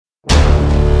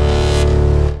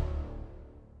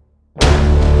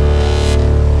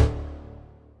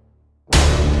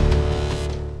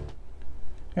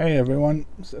Hey everyone,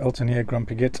 it's Elton here,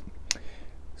 Grumpy Git.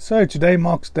 So today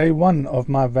marks day one of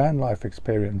my van life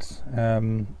experience,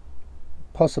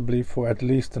 possibly for at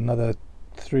least another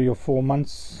 3 or 4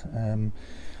 months.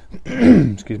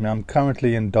 Excuse me, I'm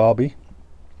currently in Derby.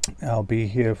 I'll be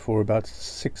here for about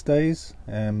 6 days.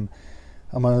 I'm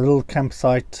on a little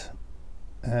campsite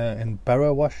in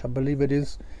Barrowash, I believe it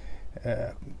is,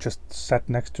 just sat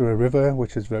next to a river,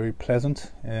 which is very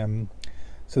pleasant.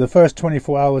 So the first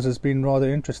 24 hours has been rather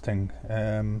interesting.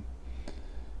 The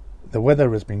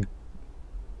weather has been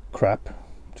crap,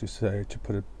 to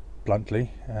put it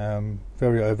bluntly.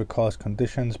 Very overcast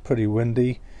conditions, pretty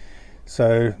windy.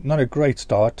 So not a great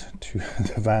start to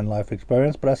the van life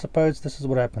experience, but I suppose this is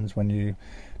what happens when you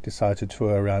decide to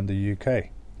tour around the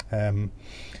UK.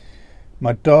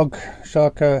 My dog,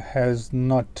 Shaka, has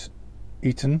not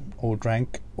eaten or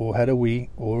drank or had a wee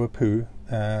or a poo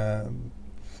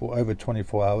for over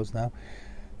 24 hours now.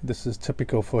 This is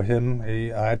typical for him.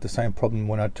 I had the same problem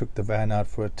when I took the van out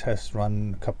for a test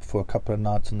run for a couple of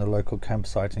nights in the local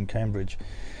campsite in Cambridge.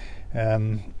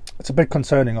 It's a bit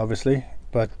concerning, obviously,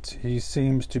 but he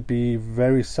seems to be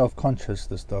very self-conscious,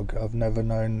 this dog. I've never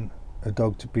known a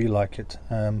dog to be like it.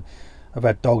 I've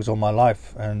had dogs all my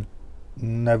life and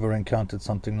never encountered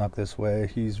something like this, where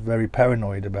he's very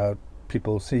paranoid about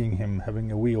people seeing him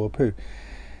having a wee or poo.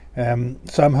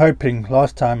 So I'm hoping,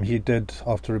 last time he did,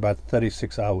 after about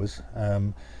 36 hours,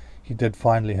 he did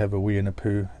finally have a wee and a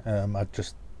poo. I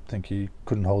just think he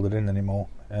couldn't hold it in anymore.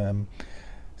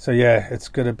 So yeah, it's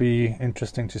going to be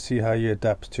interesting to see how he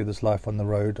adapts to this life on the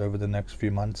road over the next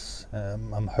few months.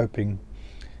 I'm hoping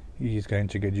he's going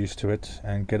to get used to it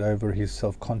and get over his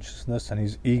self-consciousness and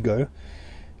his ego.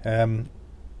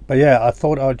 But yeah, I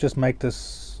thought I would just make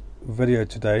this video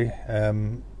today.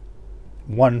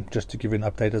 One, just to give you an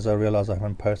update, as I realize I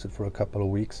haven't posted for a couple of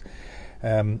weeks.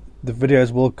 The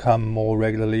videos will come more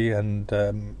regularly, and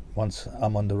once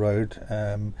I'm on the road.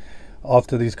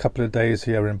 After these couple of days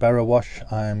here in Barrowash,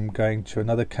 I'm going to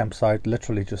another campsite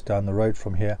literally just down the road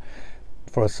from here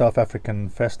for a South African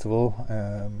festival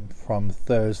from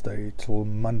Thursday till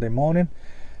Monday morning.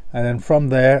 And then from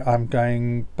there I'm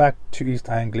going back to East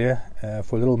Anglia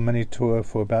for a little mini tour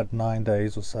for about 9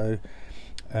 days or so.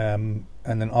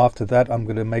 And then after that I'm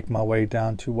going to make my way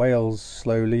down to Wales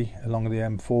slowly along the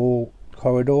M4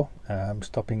 corridor,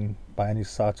 stopping by any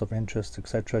sites of interest,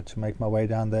 etc., to make my way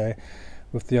down there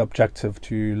with the objective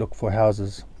to look for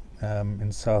houses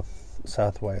in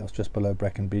South Wales, just below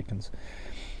Brecon Beacons.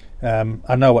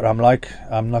 I know what I'm like.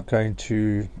 I'm not going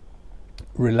to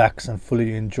relax and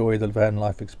fully enjoy the van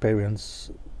life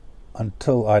experience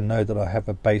until I know that I have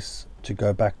a base to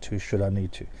go back to should I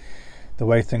need to. The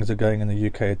way things are going in the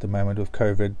UK at the moment with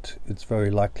COVID, it's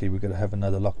very likely we're going to have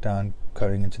another lockdown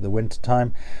going into the winter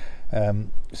time.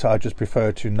 So I just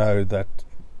prefer to know that,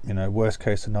 you know, worst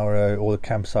case scenario, all the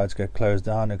campsites get closed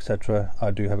down, etc.,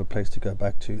 I do have a place to go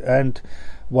back to. And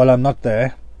while I'm not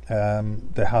there,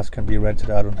 the house can be rented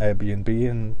out on Airbnb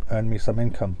and earn me some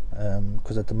income.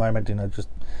 Because at the moment, you know, just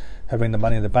having the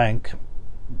money in the bank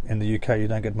in the UK, you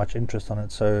don't get much interest on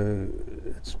it. So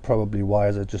it's probably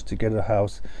wiser just to get a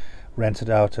house, rent it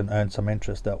out, and earn some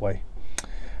interest that way.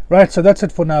 Right, so that's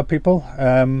it for now, people.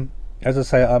 As I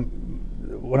say,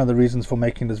 one of the reasons for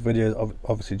making this video,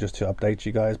 obviously just to update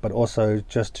you guys, but also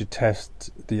just to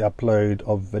test the upload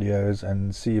of videos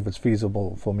and see if it's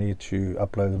feasible for me to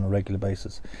upload on a regular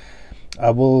basis.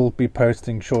 I will be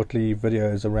posting shortly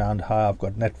videos around how I've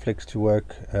got Netflix to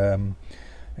work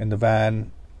in the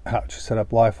van, how to set up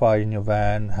Wi-Fi in your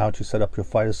van, how to set up your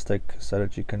Fire Stick so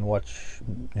that you can watch,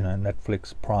 you know,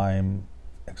 Netflix, Prime,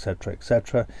 etc.,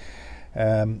 etc.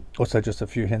 Also just a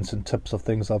few hints and tips of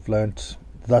things I've learnt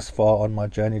thus far on my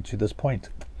journey to this point.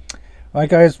 Alright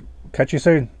guys, catch you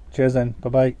soon. Cheers then. Bye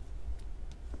bye.